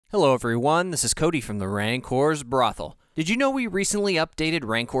Hello everyone, this is Cody from the Rancor's Brothel. Did you know we recently updated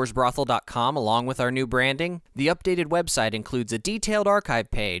rancorsbrothel.com along with our new branding? The updated website includes a detailed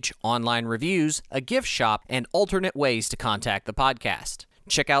archive page, online reviews, a gift shop, and alternate ways to contact the podcast.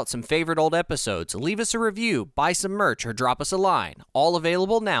 Check out some favorite old episodes, leave us a review, buy some merch, or drop us a line. All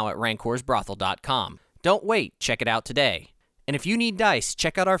available now at rancorsbrothel.com. Don't wait, check it out today. And if you need dice,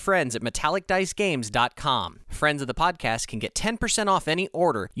 check out our friends at metallicdicegames.com. Friends of the podcast can get 10% off any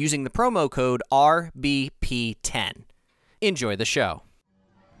order using the promo code RBP10. Enjoy the show.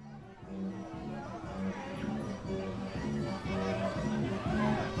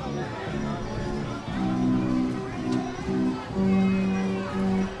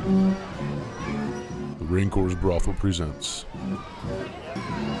 The Rancor's Brothel presents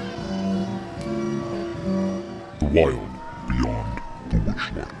The Wild Beyond the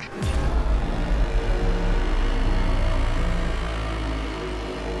Witchlight.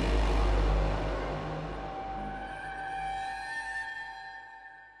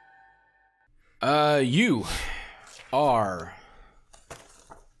 You are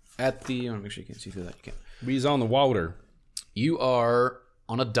at the... I want to make sure you can't see through that. You can. He's on the water. You are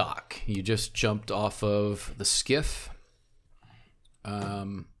on a dock. You just jumped off of the skiff.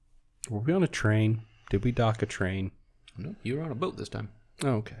 Were we on a train? Did we dock a train? No, you were on a boat this time.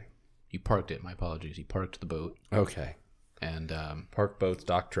 Oh, okay. You parked it. My apologies. You parked the boat. Okay. And, Park boats,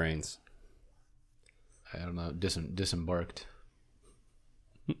 dock trains. I don't know, disembarked.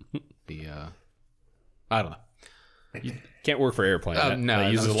 I don't know. You can't work for airplane. No,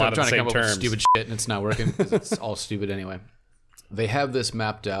 that uses I was a lot of trying the to same come up terms. with stupid shit, and it's not working because it's all stupid anyway. They have this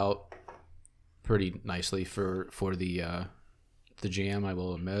mapped out pretty nicely for the jam. I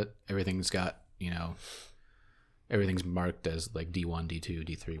will admit, everything's got everything's marked as like D1, D2,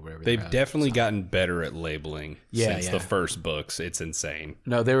 D3, whatever. They've definitely gotten better at labeling since yeah. the first books. It's insane.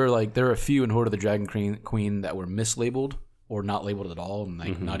 No, there were a few in Horde of the Dragon Queen that were mislabeled or not labeled at all, and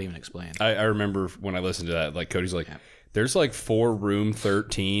like not even explained. I remember when I listened to that, like Cody's like, there's like 4 room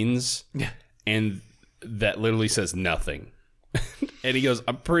 13s, and that literally says nothing. And he goes,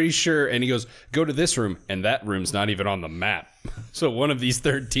 I'm pretty sure, and he goes, go to this room, and that room's not even on the map. So one of these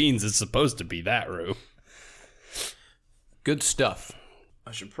 13s is supposed to be that room. Good stuff.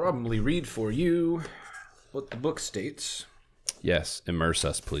 I should probably read for you what the book states. Yes, immerse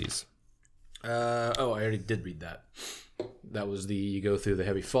us, please. I already did read that. That was you go through the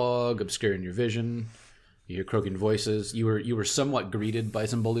heavy fog, obscuring your vision. You hear croaking voices. You were somewhat greeted by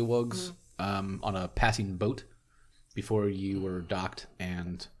some bullywugs on a passing boat before you were docked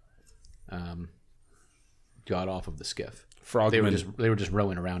and got off of the skiff. Frogmen. They were just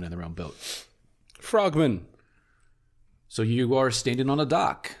rowing around in their own boat. Frogmen. So you are standing on a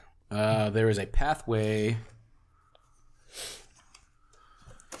dock. There is a pathway.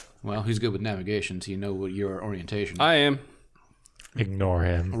 Well, he's good with navigation, so you know what your orientation. I am. Ignore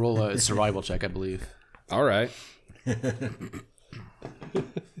him. Roll a survival check, I believe. All right. Did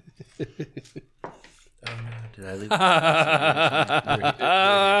I leave?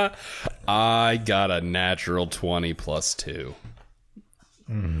 I got a natural 20 plus 2.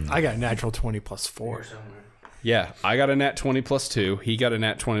 I got a natural 20 plus 4. Yeah, I got a nat 20 plus 2. He got a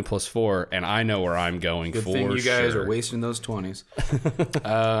nat 20 plus 4, and I know where I'm going Good for thing you guys sure. are wasting those 20s.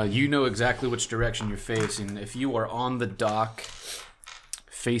 You know exactly which direction you're facing. If you are on the dock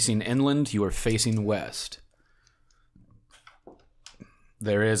facing inland, you are facing west.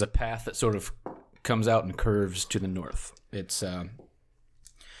 There is a path that sort of comes out and curves to the north. It's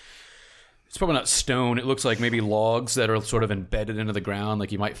probably not stone. It looks like maybe logs that are sort of embedded into the ground,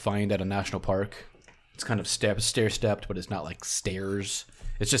 like you might find at a national park. It's kind of stair-stepped, but it's not like stairs.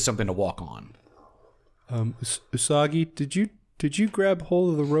 It's just something to walk on. Usagi, did you grab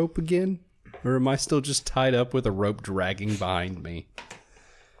hold of the rope again? Or am I still just tied up with a rope dragging behind me?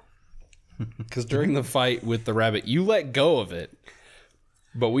 Because during the fight with the rabbit, you let go of it.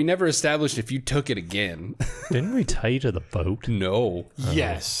 But we never established if you took it again. Didn't we tie you to the boat? No.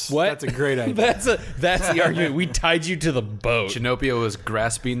 Yes. What? That's a great idea. That's the argument. We tied you to the boat. Chinnopio is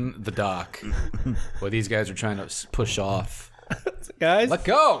grasping the dock while these guys are trying to push off. Guys? Let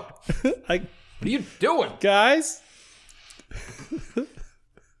go! Like, What are you doing? guys?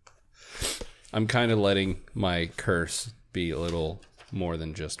 I'm kind of letting my curse be a little more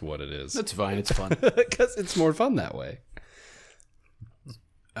than just what it is. That's fine. It's fun. Because it's more fun that way.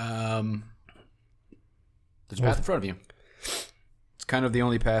 There's a path in front of you. It's kind of the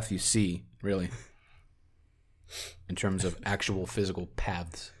only path you see, really, in terms of actual physical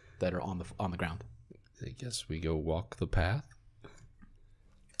paths that are on the ground. I guess we go walk the path.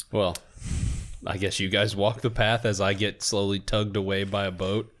 Well, I guess you guys walk the path as I get slowly tugged away by a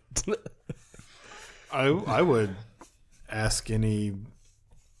boat. I would ask any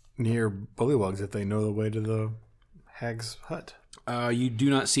near bullywugs if they know the way to the hag's hut. You do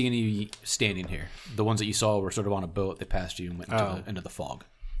not see any standing here. The ones that you saw were sort of on a boat. They passed you and went into the fog.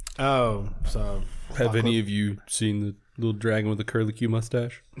 Oh, so Have any of you seen the little dragon with the curly Q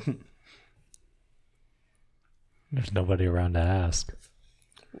mustache? There's nobody around to ask.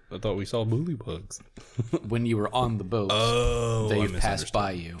 I thought we saw bullywugs. When you were on the boat, they I passed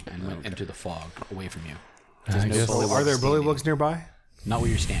by you and went into the fog away from you. I guess are there bullywugs nearby? Not where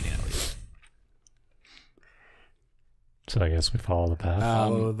you're standing, at least. so. I guess we follow the path.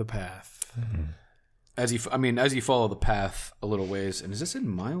 Follow the path. As you follow the path a little ways, and is this in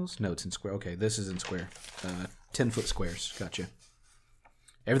miles? No, it's in square. Okay, this is in square. 10-foot squares. Gotcha.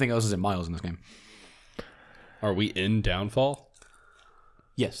 Everything else is in miles in this game. Are we in Downfall?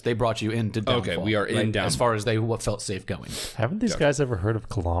 Yes, they brought you into Downfall. Okay, we are in Downfall. As far as what felt safe going. Haven't these guys ever heard of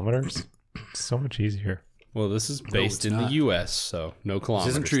kilometers? It's so much easier. Well, this is based in not. the U.S., so no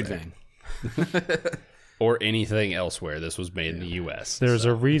kilometers. This isn't there. Trudvang. Or anything elsewhere. This was made in the U.S. There's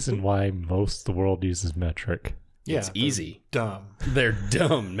a reason why most of the world uses metric. Yeah, It's easy. dumb. They're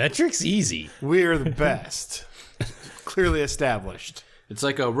dumb. Metric's easy. We're the best. Clearly established. It's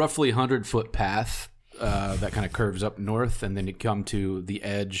like a roughly 100-foot path that kind of curves up north, and then you come to the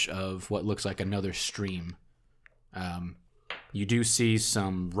edge of what looks like another stream. You do see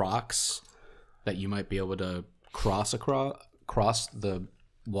some rocks that you might be able to cross the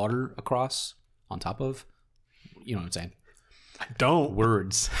water across on top of. You know what I'm saying? Don't.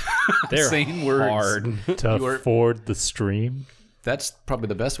 Words. They're Saying words. hard. To ford the stream. That's probably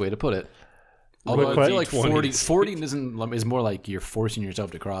the best way to put it. Although I feel like 40 is more like you're forcing yourself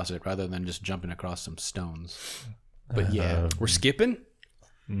to cross it rather than just jumping across some stones. But yeah. We're skipping?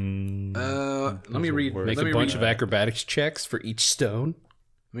 Let me read. Make let a me bunch read, of acrobatics checks for each stone.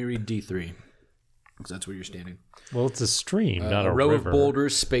 Let me read D3. Because that's where you're standing. Well, it's a stream, not A a row river. of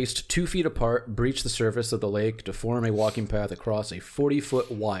boulders spaced 2 feet apart breach the surface of the lake to form a walking path across a 40-foot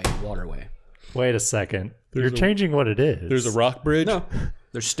wide waterway. Wait a second. You're changing what it is. There's a rock bridge No,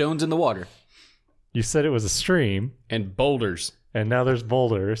 there's stones in the water. You said it was a stream, and boulders. and now there's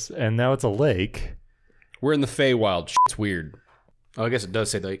boulders, and now it's a lake. We're in the Feywild. It's weird. Oh, I guess it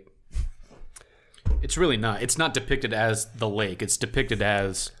does say lake. It's really not. It's not depicted as the lake. It's depicted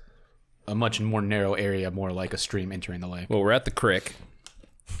as a much more narrow area, more like a stream entering the lake. Well, we're at the crick.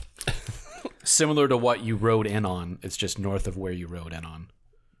 Similar to what you rode in on. It's just north of where you rode in on.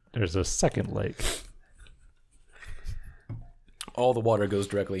 There's a second lake. All the water goes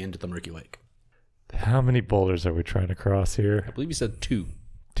directly into the murky lake. How many boulders are we trying to cross I here? believe you said 2.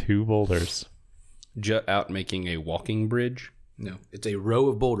 2 boulders. Jut out making a walking bridge. No, it's a row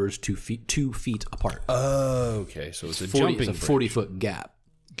of boulders 2 feet apart. Oh, okay. So it's a 40, jumping it's a bridge. 40-foot gap.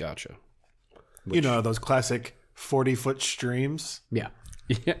 Gotcha. You know, those classic 40-foot streams. Yeah.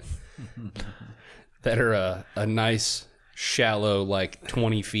 Yeah. That are a nice, shallow, like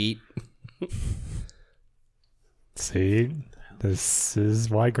 20 feet. See? This is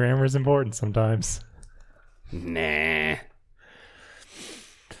why grammar is important sometimes. Nah.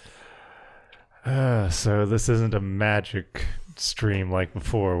 So this isn't a magic stream like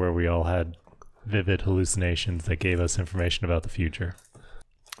before where we all had vivid hallucinations that gave us information about the future.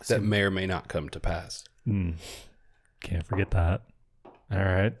 That may or may not come to pass. Can't forget that. All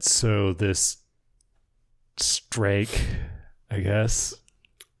right, so this strike, I guess.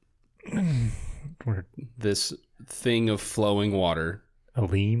 This thing of flowing water.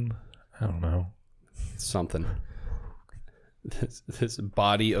 Aleem? I don't know. Something. This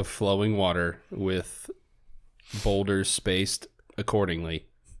body of flowing water with boulders spaced accordingly.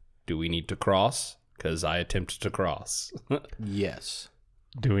 Do we need to cross? Because I attempted to cross. Yes.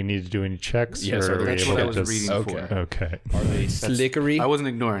 Do we need to do any checks? Yes, or are there That's able what I to was just- reading okay. for. Okay, Are they slickery? I wasn't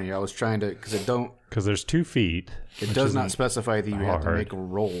ignoring you. I was trying to, because because there's 2 feet. it does not specify that you have to hard. make a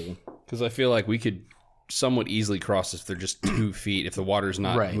roll. Because I feel like we could somewhat easily cross if they're just 2 feet, if the water's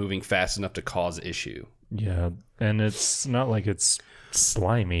not Right. moving fast enough to cause issue. Yeah, and it's not like it's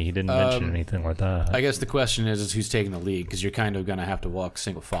slimy. He didn't mention anything like that. I guess the question is who's taking the lead, because you're kind of going to have to walk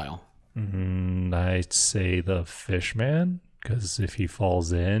single file. I'd say the fish man, because if he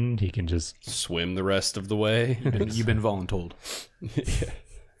falls in, he can just... Swim the rest of the way. You've been voluntold.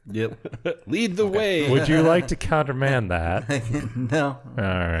 Yep. Lead the way. Would you like to countermand that? No. All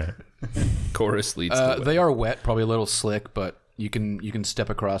right. Chorus leads the way. They are wet, probably a little slick, but you can step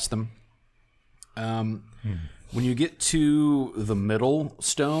across them. When you get to the middle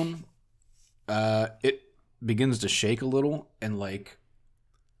stone, it begins to shake a little, and like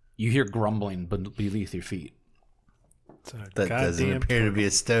you hear grumbling beneath your feet. That doesn't appear to be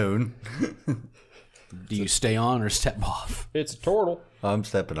a stone. Do you stay on or step off? It's a turtle. I'm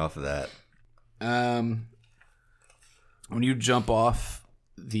stepping off of that. When you jump off,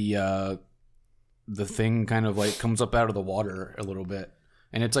 the thing kind of like comes up out of the water a little bit,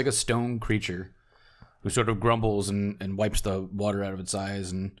 and it's like a stone creature who sort of grumbles and wipes the water out of its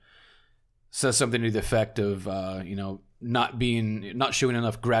eyes and says something to the effect of, not showing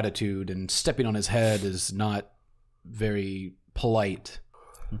enough gratitude, and stepping on his head is not very polite.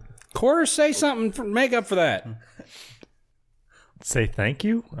 Corus, say something for make up for that. Say thank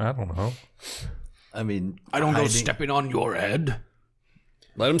you? I don't know. I mean, I don't go stepping on your head.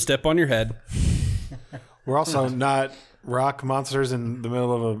 Let him step on your head. We're also not rock monsters in the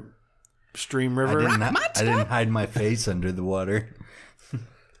middle of a stream river. I didn't hide my face under the water.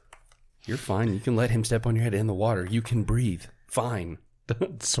 You're fine. You can let him step on your head in the water. You can breathe. Fine.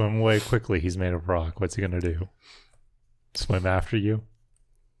 Swim away quickly. He's made of rock. What's he going to do? Swim after you?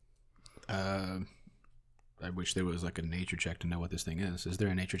 I wish there was like a nature check to know what this thing is. Is there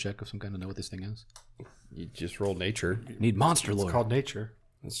a nature check of some kind to know what this thing is? You just roll nature. You need monster lore. It's called nature.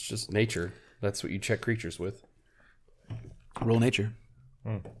 It's just nature. That's what you check creatures with. Roll nature.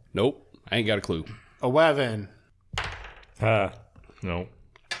 Nope. I ain't got a clue. 11. No.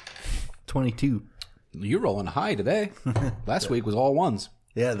 22. You're rolling high today. Last week was all ones.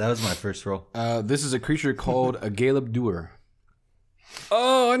 Yeah, that was my first roll. This is a creature called a Galeb Doer.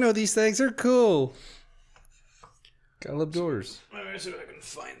 Oh, I know these things. They're cool. Galeb doors. Let me see if I can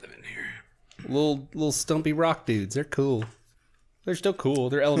find them in here. Little stumpy rock dudes. They're cool. They're still cool.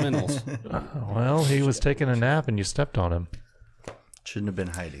 They're elementals. Well, he was taking a nap and you stepped on him. Shouldn't have been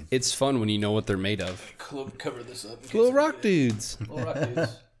hiding. It's fun when you know what they're made of. Cover this up. Little rock dudes. Little rock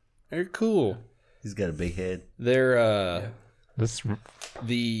dudes. They're cool. He's got a big head. They're This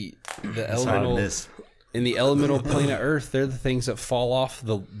the elemental This. in the elemental plane of Earth. They're the things that fall off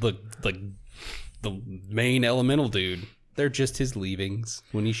the main elemental dude. They're just his leavings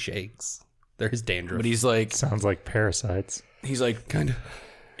when he shakes. They're his dandruff. But he's like, sounds like parasites. he's like, kind of,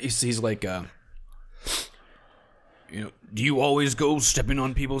 he's like, do you always go stepping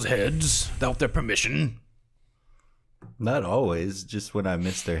on people's heads without their permission? Not always, just when I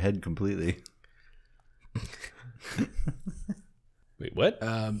miss their head completely. Wait, what?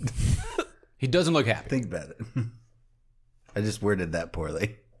 He doesn't look happy. Think about it. I just worded that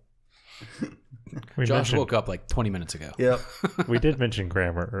poorly. Josh woke up like 20 minutes ago. Yep. We did mention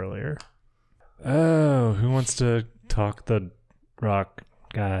grammar earlier. Oh, who wants to talk the rock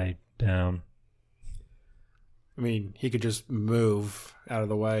guy down? I mean, he could just move out of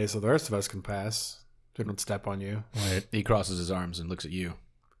the way so the rest of us can pass. They don't step on you. Wait. He crosses his arms and looks at you.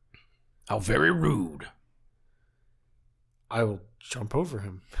 How very rude. I will jump over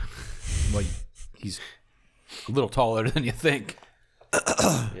him. Well, he's a little taller than you think.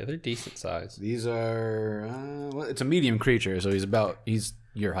 Yeah, they're decent size. These are, it's a medium creature, so he's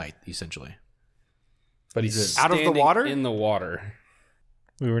your height, essentially. But he's out of the standing water? In the water.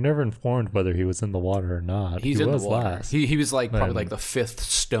 We were never informed whether he was in the water or not. He's he in was the water. last. He was like probably Then- like the fifth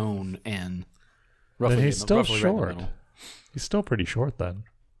stone and Then roughly he's still roughly right in the short. middle. He's still pretty short then.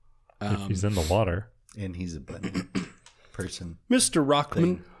 If he's in the water. And he's a bunny person. Mr.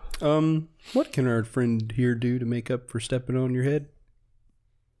 Rockman, what can our friend here do to make up for stepping on your head?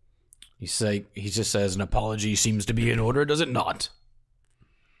 He just says an apology seems to be in order, does it not?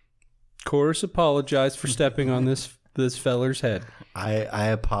 Corus apologized for stepping on this feller's head. I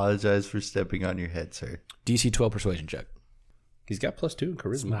apologize for stepping on your head, sir. DC 12 persuasion check. He's got +2 in It's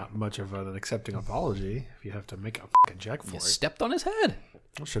charisma. not much of an accepting apology if you have to make a fucking check for You it. stepped on his head.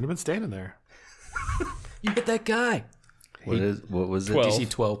 I shouldn't have been standing there. You hit that guy. What was it? 12. DC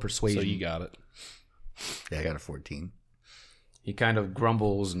 12 persuasion. So you got it. Yeah, I got a 14. He kind of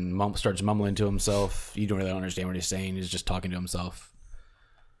grumbles and starts mumbling to himself. You don't really understand what he's saying. He's just talking to himself.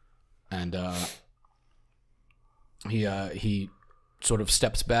 And he sort of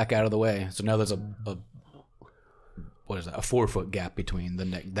steps back out of the way. So now there's a 4-foot gap between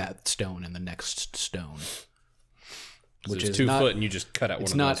that stone and the next stone. Which Which is is 2 not- foot, and you just cut out one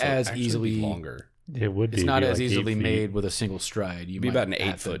it's of not those, so it as actually easily- be longer. It would be. It's not be as like 8 easily feet. made with a single stride. It'd be about an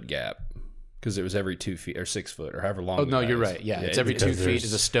 8-foot gap because it was every 2 feet or 6 foot or however long. Oh, no, the guy you're is. right. Yeah, it's every because 2 feet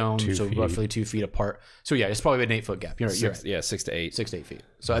is a stone, 2 so feet. roughly 2 feet apart. So yeah, it's probably an 8-foot gap. You're right. You're right. Yeah, 6 to 8. 6 to 8 feet.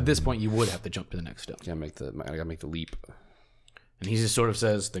 So at this point, you would have to jump to the next stone. I gotta make the leap. And he just sort of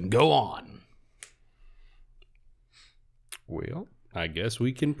says, "Then go on." Well, I guess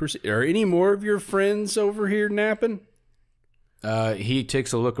we can proceed. Are any more of your friends over here napping? He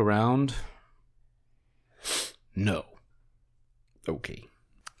takes a look around. No. Okay.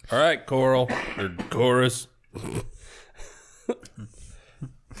 All right, Coral or Chorus.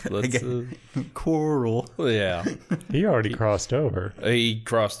 Let's, Coral. yeah. He already crossed over He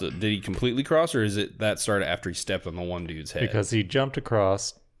crossed it. Did he completely cross, or is it that started after he stepped on the one dude's head? because he jumped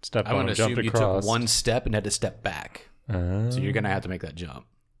across, stepped I on, want to jumped assume you across. took one step and had to step back. So you're going to have to make that jump.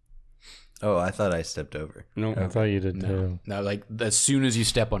 Oh, I thought I stepped over. no. I thought you did too. Now, like, as soon as you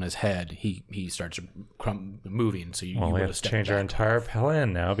step on his head, he starts moving. So you Well, would we have have to stepped change our back. entire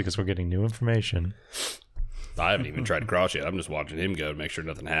plan now because we're getting new information. I haven't even tried to cross yet. I'm just watching him go to make sure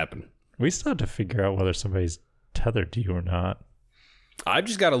nothing happened. We still have to figure out whether somebody's tethered to you or not. I've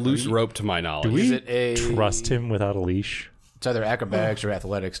just got a loose rope to my knowledge. Do we Is it a trust him without a leash? It's either acrobatics or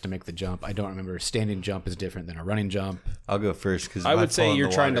athletics to make the jump. I don't remember. Standing jump is different than a running jump. I'll go first because I would say you're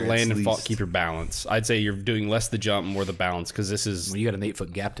trying to land and keep your balance. I'd say you're doing less the jump, more the balance, because this is Well, you got an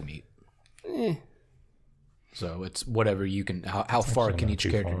 8-foot gap to meet. So it's whatever you can. How far actually can not each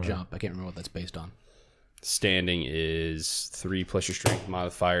too character far. jump? I can't remember what that's based on. standing is 3 plus your strength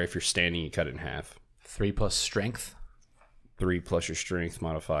modifier. If you're standing, you cut it in half. 3 plus strength. 3 plus your strength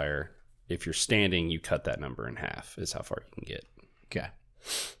modifier. If you're standing, you cut that number in half. Is how far you can get. Okay.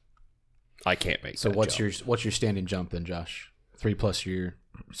 I can't make. So that what's jump. your standing jump then, Josh? 3 plus your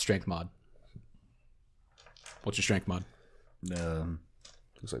strength mod. What's your strength mod?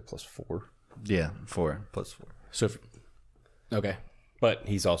 Looks like +4. Yeah, 4 plus 4. So, okay. But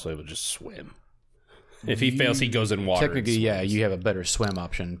he's also able to just swim. If he fails, he goes in water. and Technically, yeah, swims. you have a better swim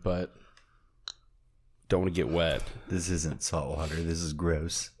option, but Don't want to get wet. This isn't salt water. This is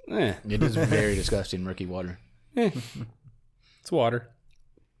gross. it is very disgusting, murky water. It's water.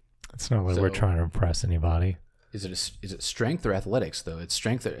 It's not like So- we're trying to impress anybody. Is it strength or athletics though? It's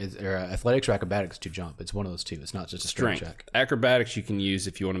strength or athletics or acrobatics to jump. It's one of those two. It's not just a strength check. Acrobatics you can use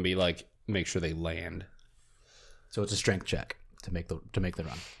if you want to be like make sure they land. So it's a strength check to make the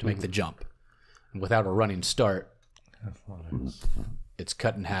run, to make the jump. And without a running start, it's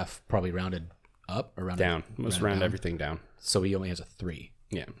cut in half, probably rounded up or rounded Down. Let's round down. everything down. So he only has a 3.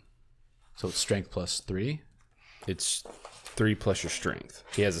 Yeah. So it's strength plus 3. It's 3 plus your strength.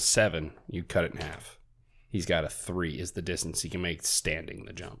 He has a 7. You cut it in half. He's got a 3 is the distance he can make standing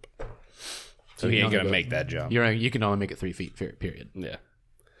the jump. So he you ain't only gonna go- make that jump. You can only make it 3 feet. Period. Yeah.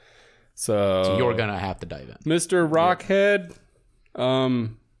 So, So you're gonna have to dive in. Mr. Rockhead,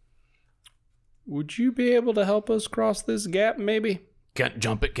 would you be able to help us cross this gap? Maybe. Can't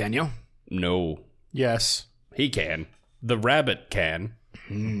jump it, can you? No, Yes. he can. The rabbit can.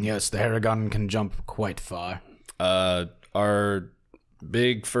 Yes, the Herengon can jump quite far. Our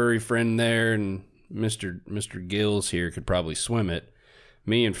big furry friend there and Mr. Gills here could probably swim it.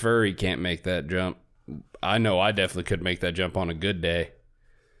 Me and Furry can't make that jump. I know I definitely could make that jump on a good day.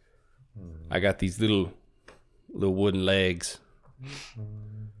 I got these little wooden legs.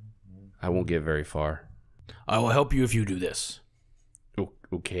 I won't get very far. I will help you if you do this.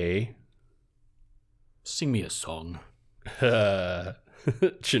 Okay. Sing me a song.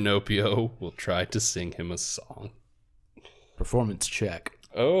 Chinnopio will try to sing him a song. Performance check.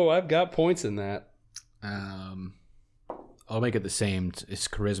 Oh, I've got points in that. I'll make it the same. It's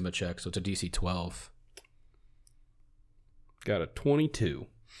charisma check, so it's a DC 12. Got a 22.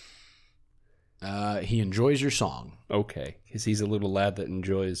 He enjoys your song. Okay, because he's a little lad that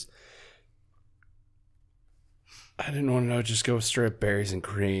enjoys. I didn't want to know, just go straight up berries and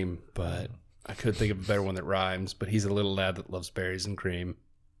cream, but I could think of a better one that rhymes. But he's a little lad that loves berries and cream,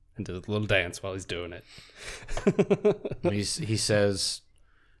 and does a little dance while he's doing it. He says,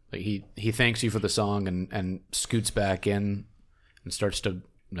 like he thanks you for the song and scoots back in and starts to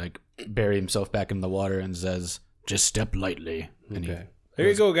like bury himself back in the water and says, "Just step lightly." And Okay, there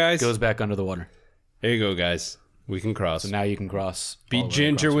you go, guys. he goes back under the water. There you go, guys. We can cross. So now you can cross. Be all the way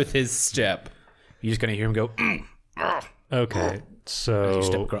ginger across. with his step. You're just gonna hear him go. Okay, As you step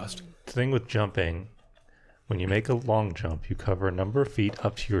so across. the thing with jumping, when you make a long jump, you cover a number of feet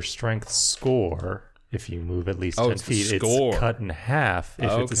up to your strength score. If you move at least 10 it's the feet, score. it's cut in half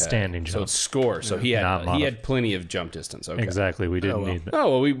if it's a standing So jump. it's score. So he Not had plenty of jump distance. Okay. Exactly, we didn't need that.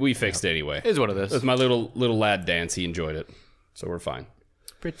 Oh well, we fixed it anyway. Is what it is. That's my little lad dance. He enjoyed it, so we're fine.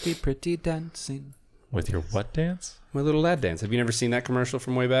 Pretty dancing. With your what dance? My little lad dance. Have you never seen that commercial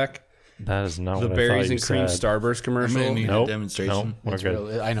from way back? That is not The what berries I thought you and cream said. Starburst commercial. I may need Nope, a demonstration. nope, we're It's good.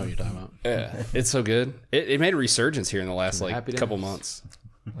 real- I know what you're talking about. Yeah, it's so good. It made a resurgence here in the last like Happy couple Dance. months.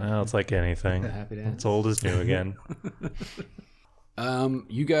 Well, it's like anything. Happy dance. It's old as new again.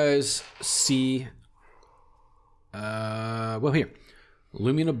 You guys see, here,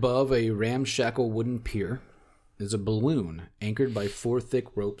 looming above a ramshackle wooden pier is a balloon anchored by 4 thick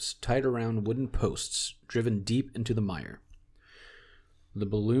ropes tied around wooden posts driven deep into the mire. The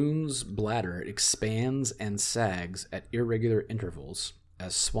balloon's bladder expands and sags at irregular intervals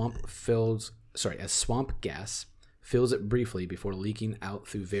as swamp gas fills it briefly before leaking out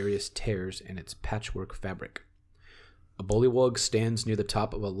through various tears in its patchwork fabric. A bullywug stands near the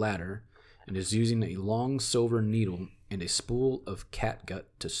top of a ladder and is using a long silver needle and a spool of catgut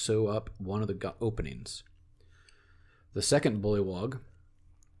to sew up one of the openings. A second bullywug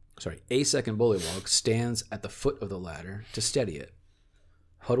stands at the foot of the ladder to steady it.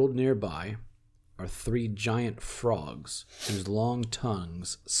 Huddled nearby are 3 giant frogs whose long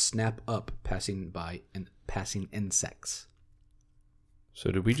tongues snap up passing insects.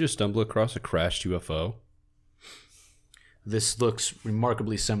 So did we just stumble across a crashed UFO? This looks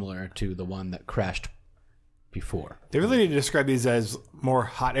remarkably similar to the one that crashed before. They really need to describe these as more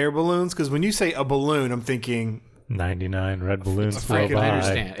hot air balloons, because when you say a balloon, I'm thinking 99 red balloons I flow can by.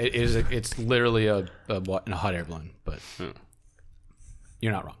 understand. It's literally a hot air balloon, but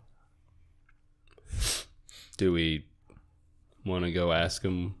you're not wrong. Do we want to go ask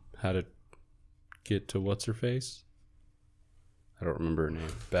him how to get to what's her face? I don't remember her name.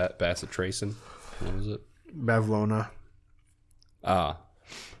 Bassett Trayson. What was it? Bavlorna. Ah.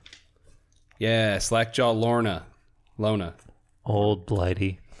 Yeah, Slackjaw Lona. Old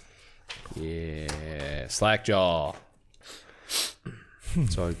Blighty. Yeah, Slackjaw.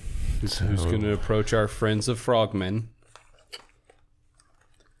 So who's going to approach our friends of frogmen?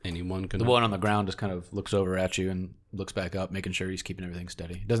 Anyone can. The one on the ground just kind of looks over at you and looks back up, making sure he's keeping everything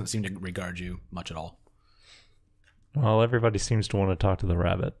steady. He doesn't seem to regard you much at all. Well, everybody seems to want to talk to the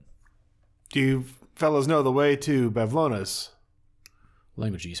rabbit. Do you fellows know the way to Bavlorna's? What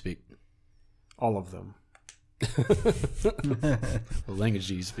language do you speak? All of them. What language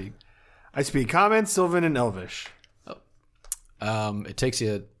do you speak? I speak Common, Sylvan, and Elvish. It takes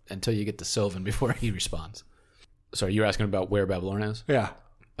you until you get to Sylvan before he responds. Sorry, you're asking about where Bavlorna is? Yeah.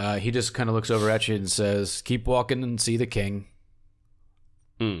 He just kind of looks over at you and says, "Keep walking and see the king."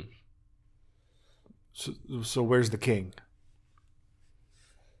 So where's the king?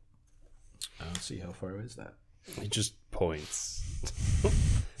 Let's see, how far is that? He just points.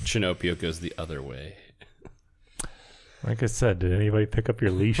 Chinnopio goes the other way. Like I said, did anybody pick up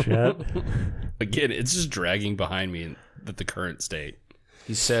your leash yet? Again, it's just dragging behind me at the current state.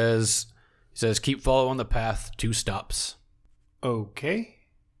 He says, "Keep following the path, 2 stops." Okay.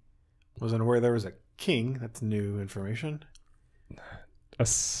 Wasn't aware there was a king. That's new information. A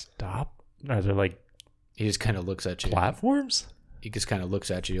stop? Are there like He just kind of looks at you. platforms? He just kind of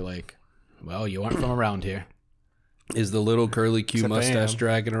looks at you like, "Well, you aren't from around here." Is the little curly Q Except I mustache am.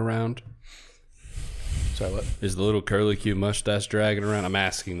 dragging around? Sorry, what? Is the little curly Q mustache dragging around? I'm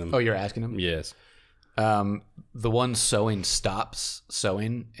asking them. Oh, you're asking him? Yes. The one sewing stops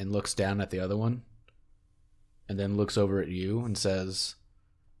sewing and looks down at the other one and then looks over at you and says,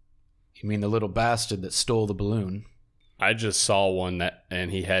 "You mean the little bastard that stole the balloon?" I just saw one and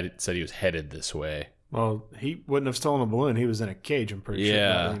he said he was headed this way. Well, he wouldn't have stolen a balloon. He was in a cage, I'm pretty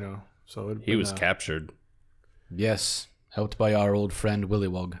Yeah. sure. So it'd He been, was captured. "Yes, helped by our old friend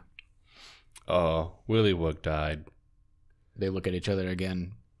Willywug." Oh, Willywug died. They look at each other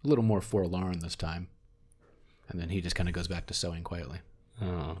again, a little more forlorn this time. And then he just kind of goes back to sewing quietly.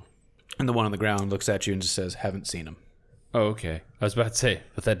 Oh. And the one on the ground looks at you and just says, "Haven't seen him." Oh, okay. I was about to say,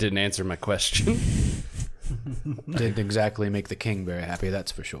 but that didn't answer my question. Didn't exactly make the king very happy,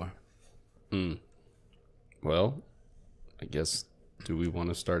 that's for sure. Well, I guess, do we want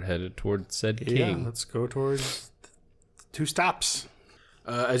to start headed toward said Yeah, king? let's go towards 2 stops.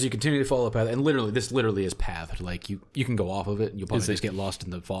 As you continue to follow the path, and this literally is pathed. Like you can go off of it, and you'll probably Is it- just get lost in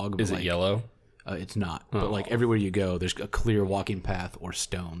the fog. Is it yellow? It's not. But like everywhere you go, there's a clear walking path or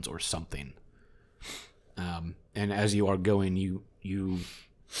stones or something. And as you are going, you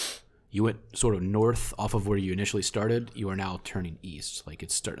went sort of north off of where you initially started. You are now turning east, like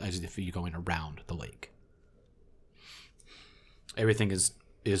it's as if you're going around the lake. Everything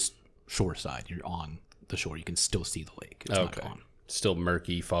is shoreside. You're on the shore. You can still see the lake. It's not Okay. gone. Still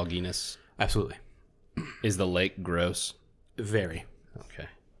murky fogginess. Absolutely. Is the lake gross? Very. Okay.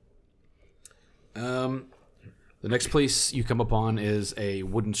 The next place you come upon is a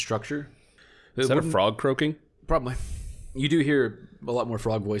wooden structure. Is that a frog croaking? Probably. You do hear a lot more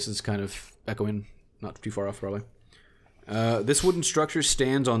frog voices kind of echoing, not too far off, probably. This wooden structure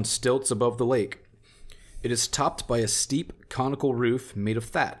stands on stilts above the lake. It is topped by a steep, conical roof made of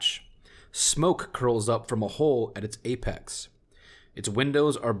thatch. Smoke curls up from a hole at its apex. Its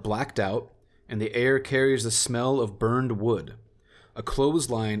windows are blacked out, and the air carries the smell of burned wood. A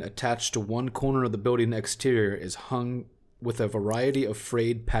clothesline attached to one corner of the building exterior is hung with a variety of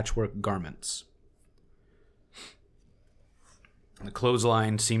frayed patchwork garments. The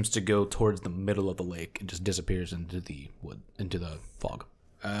clothesline seems to go towards the middle of the lake and just disappears into the fog.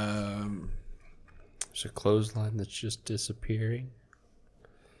 There's a clothesline that's just disappearing.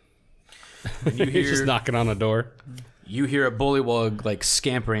 You He's just hear, knocking on a door. you hear a bullywug like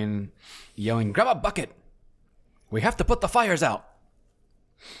scampering, yelling, "Grab a bucket! We have to put the fires out!"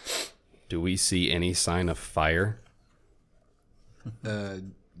 Do we see any sign of fire?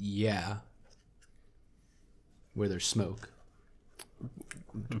 Yeah. Where there's smoke.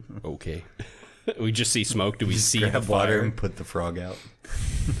 Okay. We just see smoke. Do we see the Grab water fire? and put the frog out.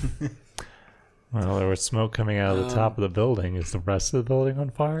 Well, there was smoke coming out of the top of the building. Is the rest of the building on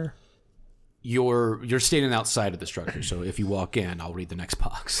fire? You're standing outside of the structure, so if you walk in, I'll read the next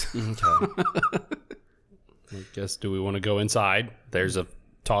box. Okay. I guess, do we want to go inside? There's a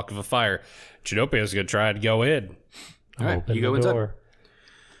talk of a fire. Chinnopio's going to try to go in. All right, Open you go the inside. door.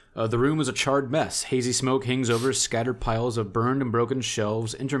 The room is a charred mess. Hazy smoke hangs over scattered piles of burned and broken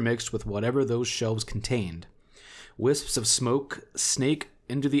shelves intermixed with whatever those shelves contained. Wisps of smoke snake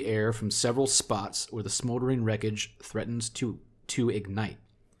into the air from several spots where the smoldering wreckage threatens to ignite.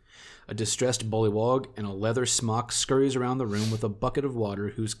 A distressed bullywog in a leather smock scurries around the room with a bucket of water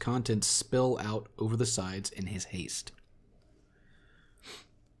whose contents spill out over the sides in his haste.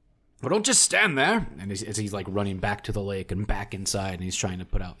 Well, don't just stand there. And as he's like running back to the lake and back inside, and he's trying to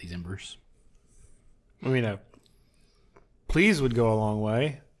put out these embers. I mean, please would go a long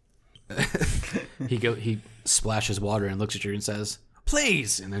way. He splashes water and looks at you and says,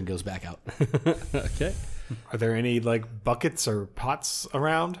 "Please," and then goes back out. Okay. Are there any like buckets or pots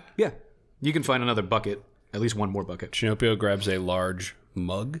around? Yeah, you can find another bucket, at least one more bucket. Chinnopio grabs a large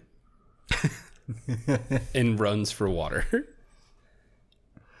mug and runs for water.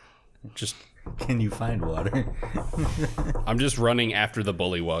 Just, Can you find water? I'm just running after the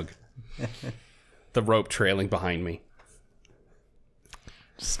bullywug. The rope trailing behind me.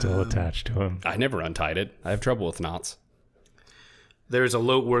 Still attached to him. I never untied it. I have trouble with knots. There's a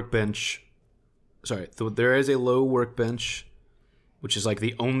low workbench. There is a low workbench, which is like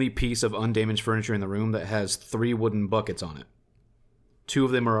the only piece of undamaged furniture in the room that has 3 wooden buckets on it. 2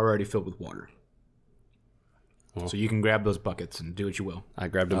 of them are already filled with water. So you can grab those buckets and do what you will. I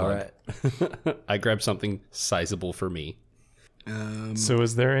grabbed a All mug. right. I grabbed something sizable for me. So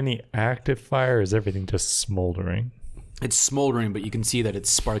is there any active fire or is everything just smoldering? It's smoldering, but you can see that it's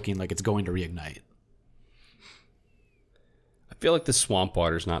sparking like it's going to reignite. I feel like the swamp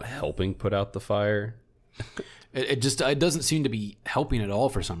water's not helping put out the fire. It doesn't seem to be helping at all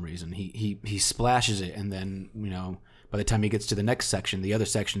for some reason. He splashes it, and then, by the time he gets to the next section, the other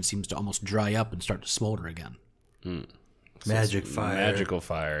section seems to almost dry up and start to smolder again. Magic fire. Magical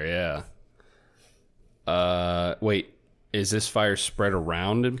fire, yeah. Wait, is this fire spread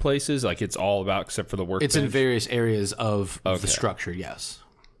around in places? Like it's all about except for the workbench? It's in various areas of Okay. the structure, yes.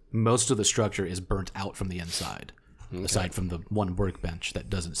 Most of the structure is burnt out from the inside, aside from the one workbench that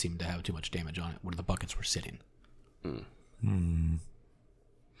doesn't seem to have too much damage on it, where the buckets were sitting.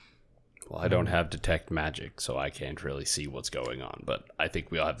 Well, I don't have detect magic, so I can't really see what's going on. But I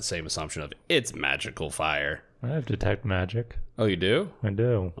think we all have the same assumption of it's magical fire. I have detect magic. Oh, you do? I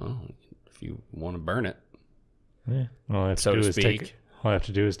do. Oh, if you want to burn it. Yeah. All I have So to do to is speak. all I have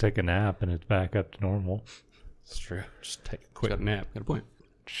to do is take a nap and it's back up to normal. It's true. Just take a quick nap. Got a point.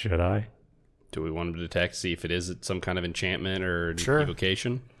 Should I? Do we want to detect, see if it is some kind of enchantment or Sure.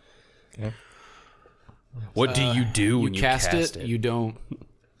 evocation? Okay. What do you do when You cast it. You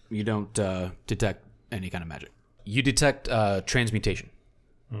don't detect any kind of magic. You detect transmutation.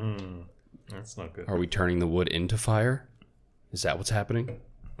 That's not good. Are we turning the wood into fire? Is that what's happening?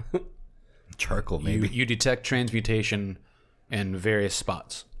 Charcoal, maybe. You detect transmutation in various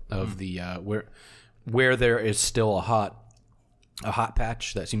spots of the where there is still a hot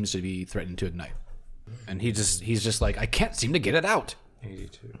patch that seems to be threatening to ignite. And he's just like, I can't seem to get it out.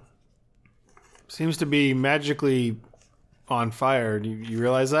 82. Seems to be magically on fire. Do you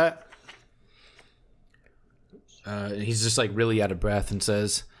realize that? He's just like really out of breath and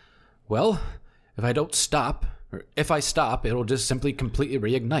says, "Well, if I don't stop, or if I stop, it'll just simply completely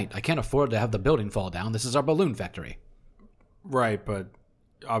reignite. I can't afford to have the building fall down. This is our balloon factory." Right, but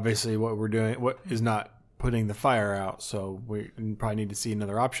obviously what we're doing is not putting the fire out, so we probably need to see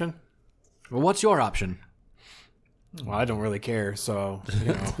another option. Well, what's your option? Well, I don't really care, so,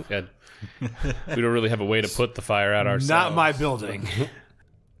 Yeah. We don't really have a way to put the fire out ourselves. not my building.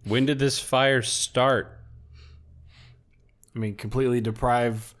 When did this fire start? I mean, completely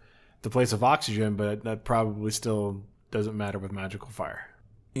deprive the place of oxygen, but that probably still doesn't matter with magical fire.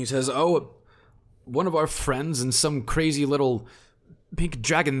 He says, "Oh, one of our friends in some crazy little pink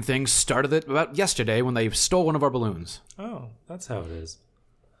dragon thing started it about yesterday when they stole one of our balloons. Oh, that's how it is.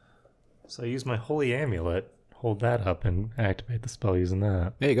 So I use my holy amulet, hold that up, and activate the spell using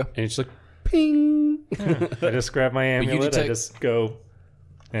that. There you go. And it's like, ping. Yeah, I just grab my amulet, I detect- just go,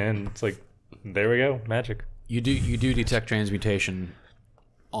 and it's like, there we go, magic. You do detect transmutation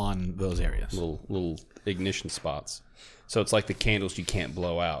on those areas. Little ignition spots. So it's like the candles you can't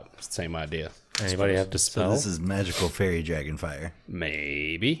blow out. It's the same idea. Anybody have So dispel? this is magical fairy dragon fire.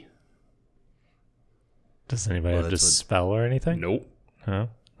 Maybe. Does anybody have that's what- dispel or anything? Nope. No,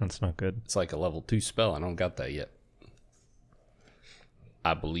 that's not good. It's like a level 2 spell. I don't got that yet.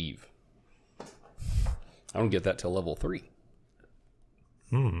 I believe. I don't get that till level 3.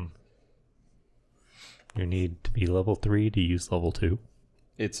 You need to be level 3 to use level 2.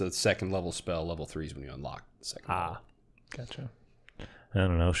 It's a second level spell. Level 3 is when you unlock the second level. Gotcha. I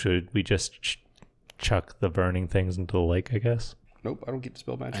don't know. Should we just chuck the burning things into the lake, I guess? Nope, I don't get to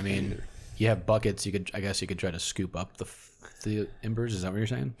spell magic. I mean, either. you have buckets. I guess you could try to scoop up the embers. Is that what you're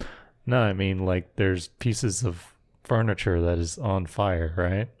saying? No, I mean, like, there's pieces of furniture that is on fire,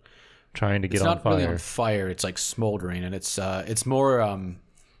 right? Trying to get It's on not fire. really on fire. It's like smoldering, and it's more.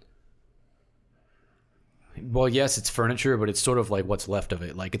 Well, yes, it's furniture, but it's sort of like what's left of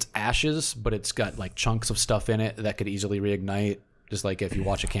it. Like it's ashes, but it's got like chunks of stuff in it that could easily reignite. Just like if you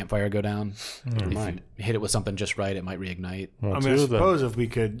watch a campfire go down, if you hit it with something just right, it might reignite. Well, I mean, two I of them- suppose if we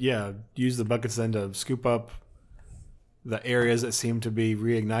could, use the buckets then to scoop up the areas that seem to be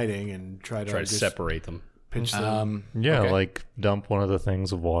reigniting and try to just separate them. pinch them. Yeah, Okay. like dump one of the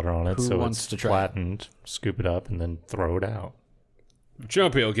things of water on it Who so wants it's to try? flattened, scoop it up, and then throw it out.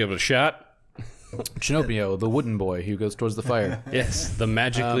 Chinnopio, give it a shot. Chinnopio, the wooden boy who goes towards the fire. Yes, the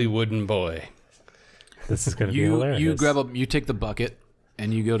magically wooden boy. This is going to be you hilarious. you take the bucket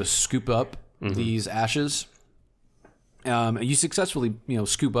and you go to scoop up these ashes. You successfully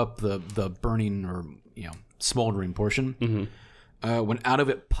scoop up the burning or smoldering portion. When out of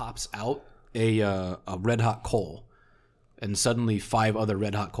it pops out a red hot coal, and suddenly 5 other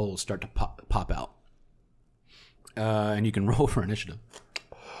red hot coals start to pop out. And you can roll for initiative.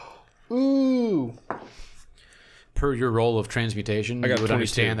 Ooh. Per your roll of transmutation, I got you would 22.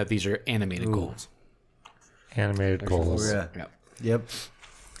 understand that these are animated coals. Animated goals. Yeah. Yeah. Yep.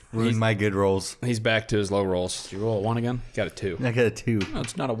 Ruined my good rolls. He's back to his low rolls. Did you roll a 1 again? Got a 2. I got a 2. No,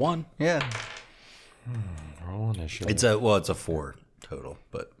 it's not a 1. Yeah. Roll initiative. It's a 4 total,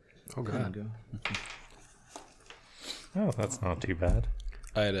 but Oh, God. Oh, that's not too bad.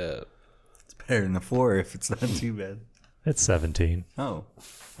 I had a it's better than a 4 if it's not too bad. It's 17. Oh,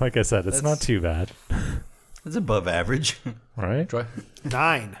 Like I said, it's not too bad, that's above average. right? Troy?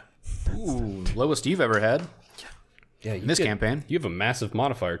 9. Ooh, lowest you've ever had. yeah. In this campaign. You have a massive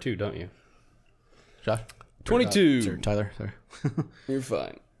modifier too, don't you? Josh? 22. Sorry, Tyler. Sorry. You're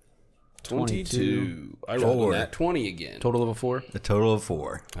fine. 22. I rolled 4. that 20 again. Total of a 4. A total of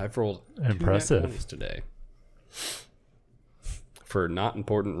 4. I've rolled Impressive. 2 nat 20s today for not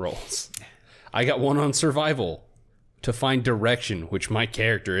important rolls. I got 1 on survival to find direction, which my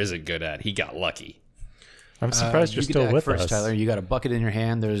character isn't good at. He got lucky. I'm surprised you're You get still to act with first, us. Tyler. You got a bucket in your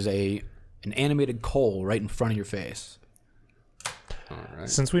hand. There's an animated coal right in front of your face. All right.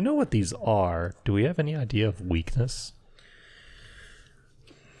 Since we know what these are, do we have any idea of weakness?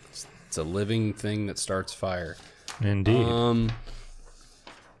 It's a living thing that starts fire. Indeed.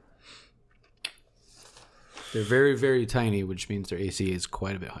 They're very, very tiny, which means their AC is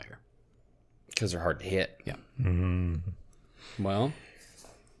quite a bit higher. Because they're hard to hit. Yeah. Well,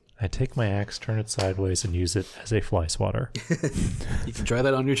 I take my axe, turn it sideways, and use it as a fly swatter. You can try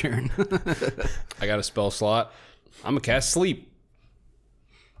that on your turn. I got a spell slot. I'm going to cast sleep.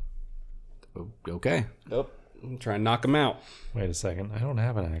 Okay. Nope. I'm trying to knock him out. Wait a second. I don't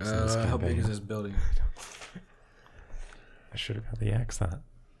have an axe in this campaign. this building? I should have got the axe that.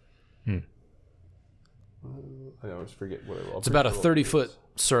 I always forget what I roll. It's about a 30-foot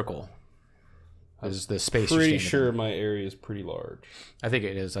circle. Is the space you're Pretty standing sure in. my area is pretty large. I think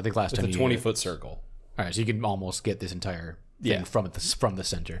it is. I think last It's time a you 20-foot circle. All right, so you can almost get this entire thing Yeah. from the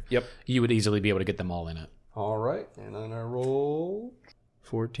center. Yep. You would easily be able to get them all in it. All right. And then I roll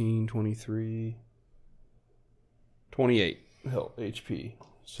 14, 23, 28 health HP.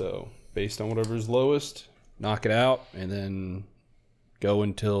 So based on whatever's lowest, knock it out, and then go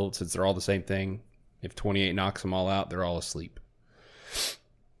until, since they're all the same thing, if 28 knocks them all out, they're all asleep.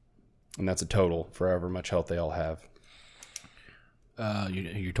 And that's a total for however much health they all have.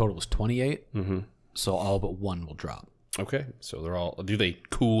 Your total was 28. Mm-hmm. So all but 1 will drop. Okay. So they're all, do they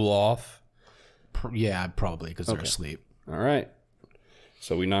cool off? Yeah, probably because they're asleep. All right.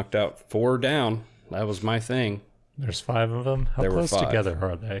 So we knocked out 4 down. That was my thing. There's 5 of them. How There were close 5. together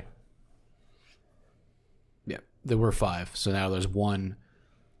are they? Yeah, there were 5. So now there's 1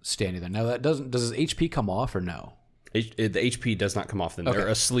 standing there. Now that does his HP come off or no? The HP does not come off them. They're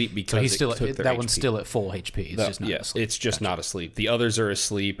asleep because So he's it still took their that one's HP. still at full HP. It's just not asleep. It's just not asleep. The others are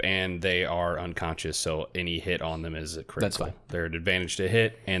asleep and they are unconscious, so any hit on them is a critical. That's fine. They're at advantage to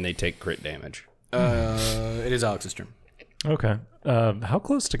hit, and they take crit damage. It is Alex's turn. Okay. How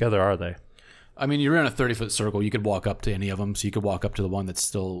close together are they? I mean, you're in a 30-foot circle. You could walk up to any of them, so you could walk up to the one that's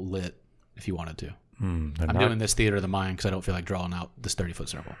still lit if you wanted to. I'm doing this theater of the mind because I don't feel like drawing out this 30-foot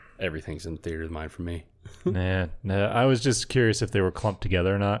circle. Everything's in theater of the mind for me. Nah. I was just curious if they were clumped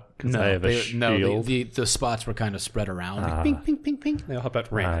together or not. Because I have a shield. The spots were kind of spread around. Ping, ping, ping, ping. They all hop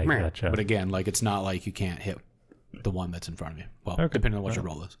out. I gotcha. But again, like it's not like you can't hit the one that's in front of you. Well, depending on what your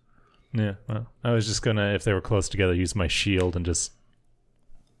roll is. Yeah, well, I was just gonna, if they were close together, use my shield and just...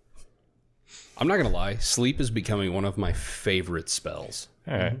 I'm not going to lie. Sleep is becoming one of my favorite spells.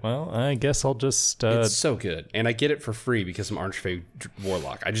 Alright, well, I guess I'll just... It's so good. And I get it for free because I'm Archfey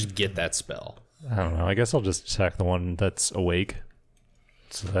Warlock. I just get that spell. I don't know, I guess I'll just attack the one that's awake.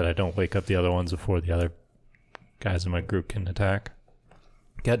 So that I don't wake up the other ones before the other guys in my group can attack.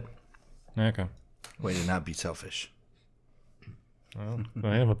 Good. Okay. Way to not be selfish. Well,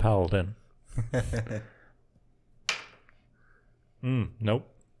 I am a paladin. Nope.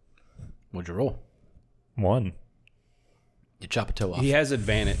 What'd you roll? 1. You chop a toe off. He has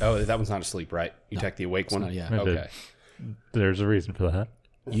advantage. Oh, that one's not asleep, right? You attack the awake one? not, yeah. I did. Okay. There's a reason for that.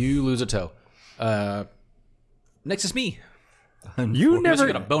 You lose a toe. Next is me. You Unless you got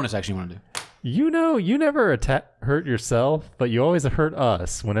a never, bonus action you want to do. you never hurt yourself, but you always hurt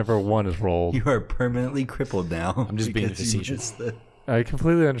us whenever 1 is rolled. You are permanently crippled now. I'm just being because you facetious. missed the- I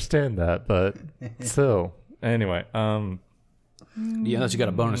completely understand that, but still. Anyway, Yeah, unless you got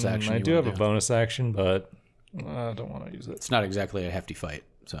a bonus action. I you do wanna have a bonus action, but I don't want to use it. It's not exactly a hefty fight,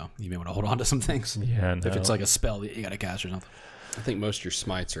 so you may want to hold on to some things. Yeah, no. If it's like a spell that you got to cast or something. I think most of your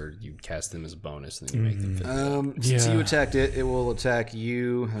smites are you cast them as a bonus and then you make them fit. Since Yeah. you attacked it, it will attack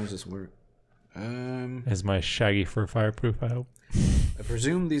you. How does this work? Is my shaggy fur fireproof? I hope. I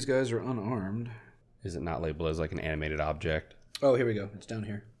presume these guys are unarmed. Is it not labeled as like an animated object? Oh, here we go. It's down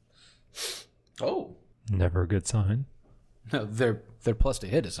here. Oh, Never a good sign. no, their plus to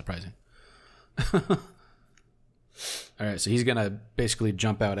hit is surprising. All right, so he's gonna basically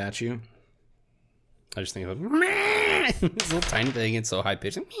jump out at you. I just think of this little tiny thing. It's so high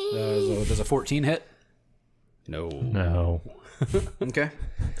pitched. Does a 14 hit? No. No. Okay.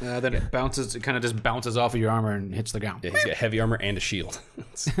 Then it bounces. It kind of just bounces off of your armor and hits the ground. Yeah, he's got heavy armor and a shield.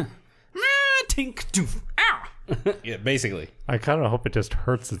 Tink, doof, ow! Yeah, basically. I kind of hope it just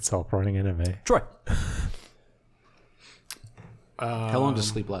hurts itself running into me. Troy. How long does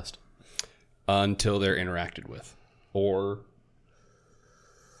sleep last? Until they're interacted with. Or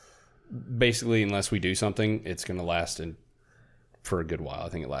basically, unless we do something, it's going to last for a good while. I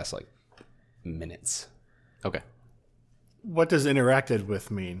think it lasts like minutes. Okay. What does interacted with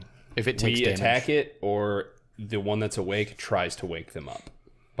mean? If it takes We damage. attack it, or the one that's awake tries to wake them up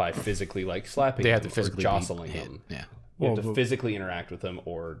by physically like slapping They them have to physically or jostling be hit. them. Yeah. You have to physically interact with them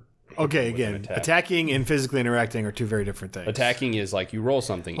or Okay, with an again, attack. attacking and physically interacting are two very different things. Attacking is like you roll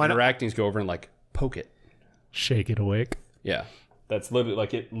something. Why not- Interacting is go over and like poke it. Shake it awake. Yeah. That's literally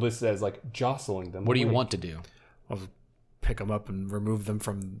like it lists as like jostling them. What do you awake. want to do? I'll pick them up and remove them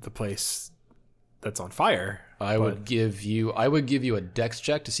from the place that's on fire. I would give you a dex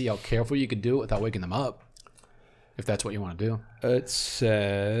check to see how careful you could do it without waking them up. If that's what you want to do. It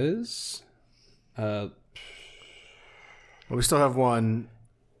says Well, we still have one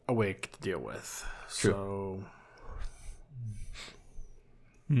awake to deal with. So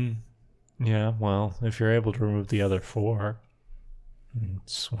Yeah, well, if you're able to remove the other 4,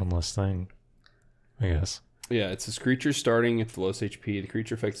 it's one less thing, I guess. yeah, it says creature starting at the lowest HP. The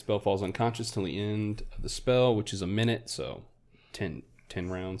creature affected spell falls unconscious till the end of the spell, which is a minute, so 10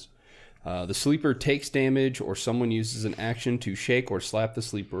 rounds. The sleeper takes damage, or someone uses an action to shake or slap the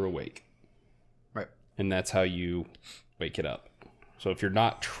sleeper awake. Right. And that's how you wake it up. So if you're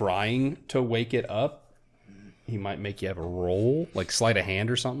not trying to wake it up, he might make you have a roll, like sleight of hand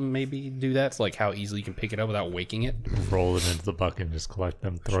or something, maybe do that. It's like how easily you can pick it up without waking it. Roll it into the bucket and just collect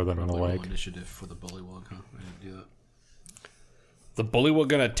them, throw them in the lake. Initiative for the bullywug, huh? I didn't do that. The bullywug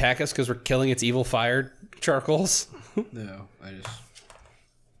gonna attack us because we're killing its evil fire charcoals? No, I just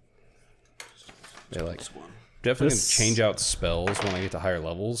They're like, definitely This- gonna change out spells when I get to higher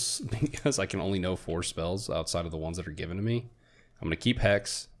levels because I can only know 4 spells outside of the ones that are given to me. I'm gonna keep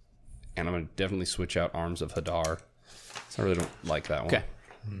Hex, and I'm gonna definitely switch out Arms of Hadar. So I really don't like that one. okay.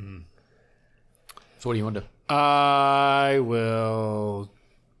 So what do you want to do? I will,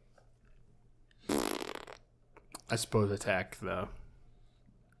 I suppose, attack the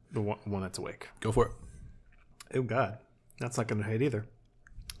one that's awake. Go for it. Oh, God. That's not going to hit either.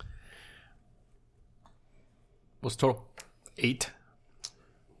 What's the total? 8.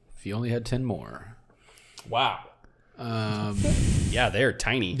 If you only had 10 more. Wow. Yeah, they're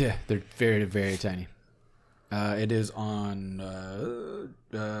tiny. Yeah, they're very, very tiny. It is on.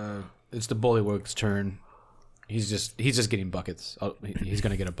 It's the Bullywug's turn. He's just getting buckets. He's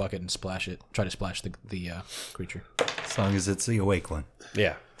gonna get a bucket and splash it. Try to splash the creature. As long as it's the awake one.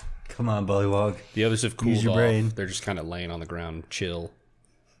 Yeah. Come on, Bullywug. The others have cooled Use your off. brain. They're just kind of laying on the ground, chill.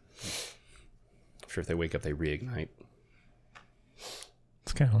 I'm sure if they wake up, they reignite.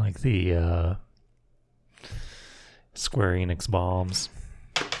 It's kind of like the Square Enix bombs.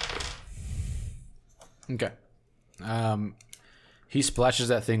 Okay. He splashes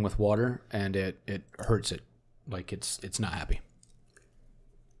that thing with water, and it hurts it. Like it's not happy.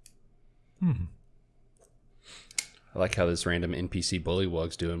 I like how this random NPC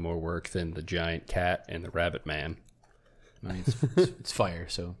Bullywug's doing more work than the giant cat and the rabbit man. I mean, it's fire,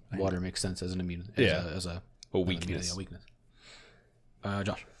 so water makes sense as an immune. As a weakness. Weakness.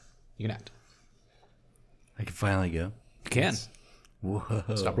 Josh, you can act. I can finally go. You can. Whoa.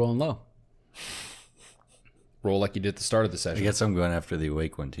 Stop rolling low. Roll like you did at the start of the I session. guess I'm going after the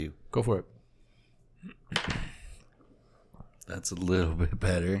awake one, too. Go for it. That's a little bit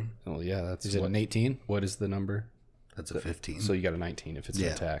better. Oh, yeah. That's Is it an 18? What is the number? That's a 15. So you got a 19 if it's an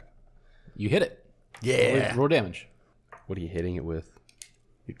Yeah. attack. You hit it. yeah. Roll damage. What are you hitting it with?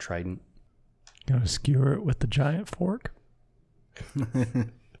 Your trident? Gonna skewer it with the giant fork.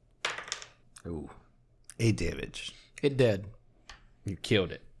 Ooh. 8 damage. It dead. You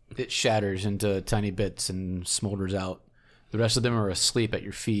killed it. It shatters into tiny bits and smolders out. The rest of them are asleep at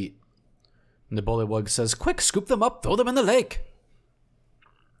your feet. And the Bullywug says, "Quick, scoop them up, throw them in the lake."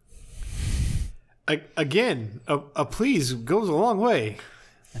 Again, a please goes a long way.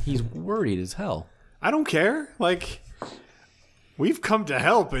 He's worried as hell. I don't care. Like, we've come to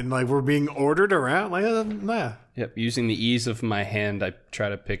help, and like we're being ordered around. Like, nah. Yep. Using the ease of my hand, I try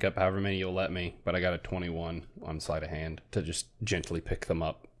to pick up however many you'll let me, but I got a 21 on sleight of hand to just gently pick them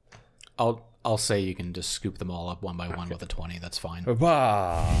up. I'll say you can just scoop them all up one by one with a 20. That's fine.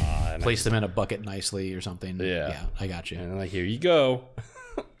 And Place them in a bucket nicely or something. Yeah. I got you. I'm like, here you go.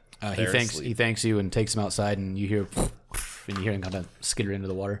 He They're thanks asleep. he thanks you and takes him outside, and you hear and you hear him kind of skitter into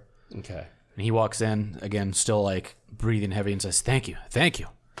the water. Okay. And he walks in again, still like breathing heavy, and says, "Thank you, thank you."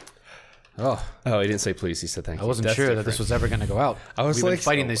 Oh, Oh, he didn't say please. He said thank you. I wasn't That's sure that different. this was ever going to go out. I was We've like, been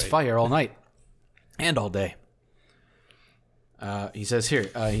fighting oh, this wait. fire all night and all day. He says here.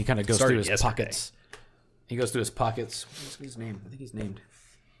 He kind of goes Started through his yesterday. pockets. He goes through his pockets. What's his name? I think he's named.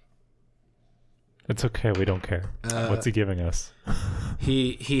 It's okay, we don't care. What's he giving us?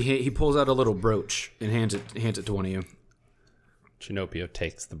 He pulls out a little brooch and hands it to one of you Chinnopio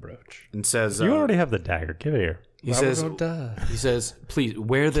takes the brooch. and says, You already have the dagger. Give it here. He says, "Please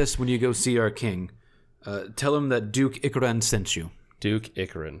wear this when you go see our king. Tell him that Duke Ikran sent you." Duke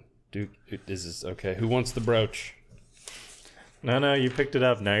Ikran. Duke, this is okay. Who wants the brooch? No, you picked it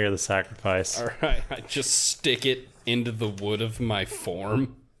up. Now you're the sacrifice. All right, I just stick it into the wood of my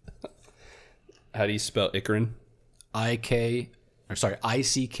form. How do you spell Ikran? ICKRIN.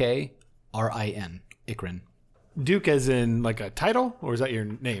 Ikran. Duke as in like a title, or is that your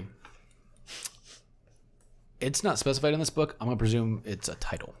name? It's not specified in this book. I'm gonna presume it's a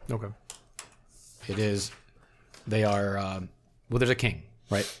title. Okay. It is. They are. Well, there's a king,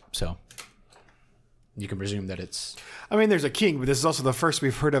 right? So you can presume that it's I mean, there's a king, but this is also the first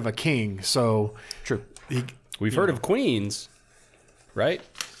we've heard of a king. So true. We've heard of queens, right?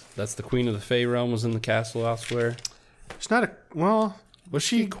 That's the queen of the Fey realm was in the castle elsewhere. it's not a Was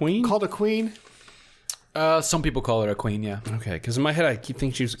she a queen? Called a queen? Some people call her a queen. Yeah. Okay, because in my head I keep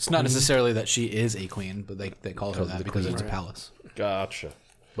thinking she was. It's not necessarily that she is a queen, but they call her that because it's a palace. Gotcha.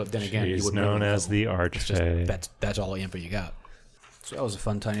 But then again, you He's wouldn't known really as know. the It's just Archfey. that's all the info you got. So that was a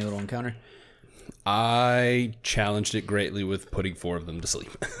fun, tiny little encounter. I challenged it greatly with putting 4 of them to sleep.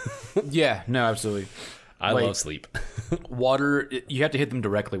 Yeah, no, absolutely. I Like- love sleep. Water, you have to hit them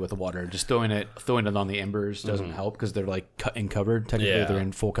directly with the water. Just throwing it on the embers doesn't help because they're like cut and covered. Technically, Yeah. they're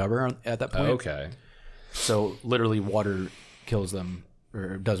in full cover at that point. Okay. So literally, water kills them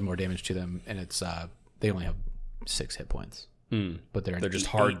or does more damage to them, and it's they only have 6 hit points. But they're They're just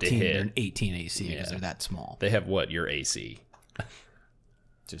hard to hit. They're an 18 AC because they're that small. They have what? Your AC.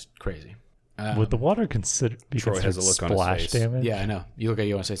 Just crarazy. Would the water be Troy considered has a look on his splash face. damage? Yeah, I know. You look like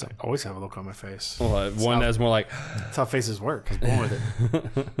you want to say something. Always have a look on my face. Well, one that's more like, That's how faces work. Born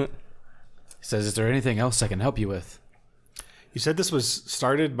with it. He Says, is there anything else I can help you with? You said this was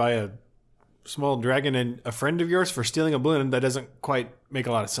started by a small dragon and a friend of yours for stealing a balloon. That doesn't quite make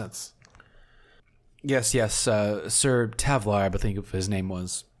a lot of sense. Yes, Sir Tavlar, I think his name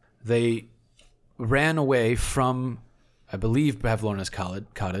was. They ran away from, I believe, Bavlorna's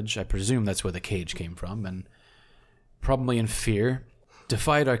cottage. I presume that's where the cage came from, and probably in fear,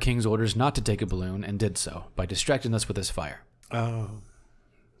 defied our king's orders not to take a balloon, and did so by distracting us with his fire. Oh.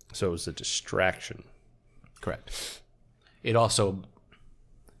 So it was a distraction. Correct. It also,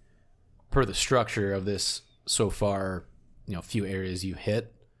 per the structure of this so far, few areas you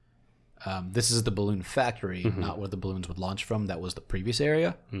hit, this is the balloon factory, not where the balloons would launch from. That was the previous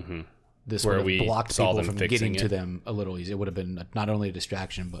area. Mm-hmm. This where would we have blocked saw people them from fixing getting to it. them a little easier. It would have been not only a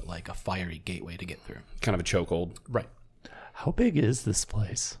distraction, but like a fiery gateway to get through. Kind of a chokehold. Right. How big is this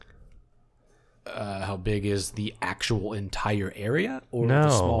place? How big is the actual entire area, or No, the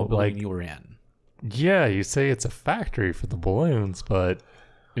small building like- you were in? Yeah, you say it's a factory for the balloons, but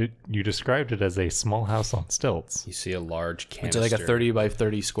you described it as a small house on stilts. You see a large It's canister. like a 30 by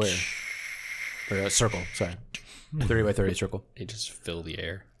 30 square. Or a circle, sorry. 30 by 30 circle. They just fill the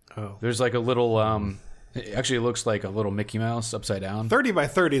air. There's like a little, it actually looks like a little Mickey Mouse upside down. 30 by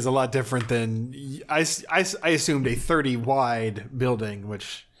 30 is a lot different than... I assumed a 30 wide building, which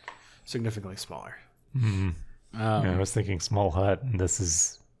is significantly smaller. I was thinking small hut, and this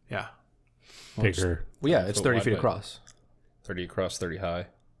is Yeah. bigger. Well, yeah, it's Foot 30 wide, feet but- across. 30 across, 30 high.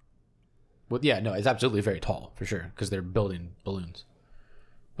 Well, yeah, no, it's absolutely very tall, for sure, because they're building balloons.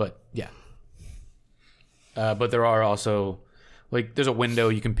 But, yeah. But there are also, like, there's a window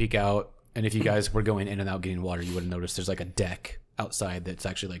you can peek out, and if you guys were going in and out getting water, you would have noticed there's, like, a deck outside that's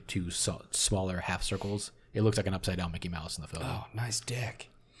actually, like, two smaller half circles. It looks like an upside-down Mickey Mouse in the photo. Oh, nice deck.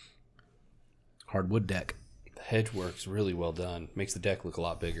 Hardwood deck. The hedge work's really well done. Makes the deck look a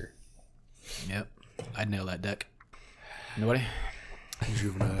lot bigger. Yep. I'd nail that deck. Nobody?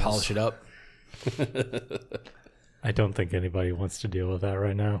 Polish it up. I don't think anybody wants to deal with that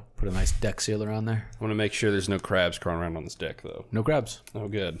right now. Put a nice deck sealer on there. I want to make sure there's no crabs crawling around on this deck, though. No crabs. Oh,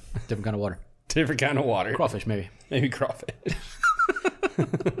 good. Different kind of water. Different kind of water. Crawfish, maybe. Maybe crawfish.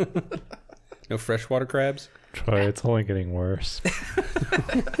 No freshwater crabs? Troy, it's only getting worse.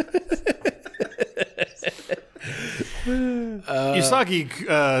 Usagi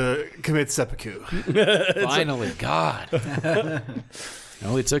commits seppuku. Finally, God. It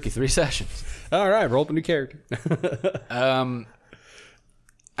only took you 3 sessions. All right, roll up a new character.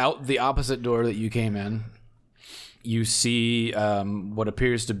 Out the opposite door that you came in, you see what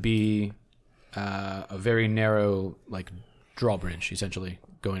appears to be a very narrow, like, drawbridge, essentially,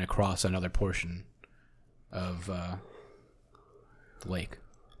 going across another portion of the lake.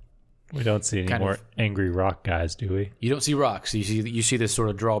 We don't see any Kind more of. angry rock guys, do we? You don't see rocks. You see this sort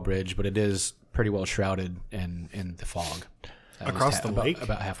of drawbridge, but it is pretty well shrouded in the fog. At Across least the about, lake?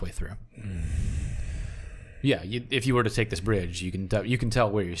 about halfway through. Yeah, if you were to take this bridge, you can tell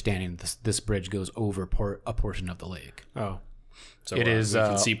where you're standing. This bridge goes over a portion of the lake. Oh. So It is, we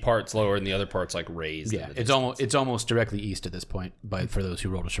can see parts lower and the other parts like raised. Yeah, in the it's almost directly east at this point. For those who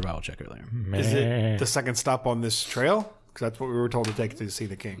rolled a survival check earlier. Is it the second stop on this trail? Because that's what we were told to take to see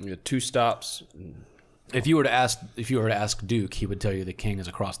the king. We got 2 stops. If you were to ask Duke, he would tell you the king is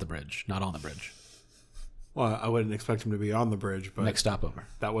across the bridge, not on the bridge. Well, I wouldn't expect him to be on the bridge, but Next stopover.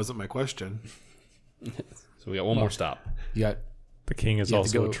 that wasn't my question. So we got one more stop. You got The king is you have to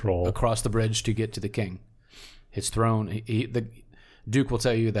also go a troll. across the bridge to get to the king. His throne. The Duke will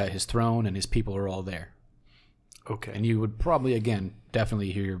tell you that his throne and his people are all there, Okay. and you would probably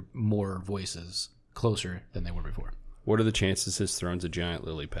definitely hear more voices closer than they were before. What are the chances his throne's a giant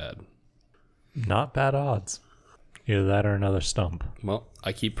lily pad? Not bad odds. Either that or another stump. Well,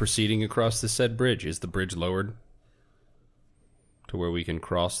 I keep proceeding across the said bridge. Is the bridge lowered to where we can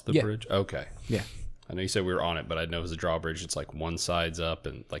cross the Yeah. bridge? Okay. Yeah. I know you said we were on it, but I know it was a drawbridge. It's like one side's up,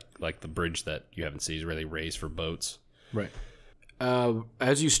 and like the bridge that you haven't seen is really raised for boats. Right.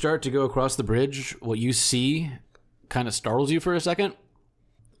 As you start to go across the bridge, what you see kind of startles you for a second.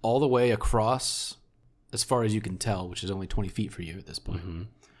 All the way across, as far as you can tell, which is only 20 feet for you at this point,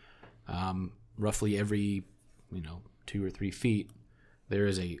 roughly every 2 or 3 feet, there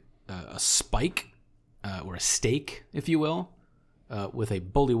is a spike or a stake, if you will, with a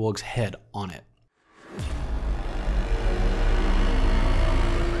bullywug's head on it.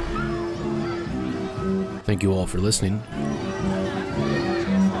 Thank you all for listening.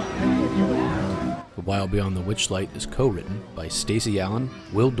 Wild Beyond the Witchlight is co-written by Stacey Allen,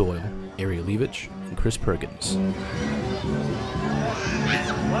 Will Doyle, Ari Levitch, and Chris Perkins.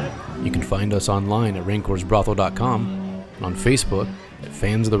 You can find us online at rancorsbrothel.com, and on Facebook at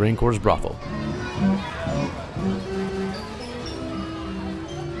Fans of the Raincor's Brothel.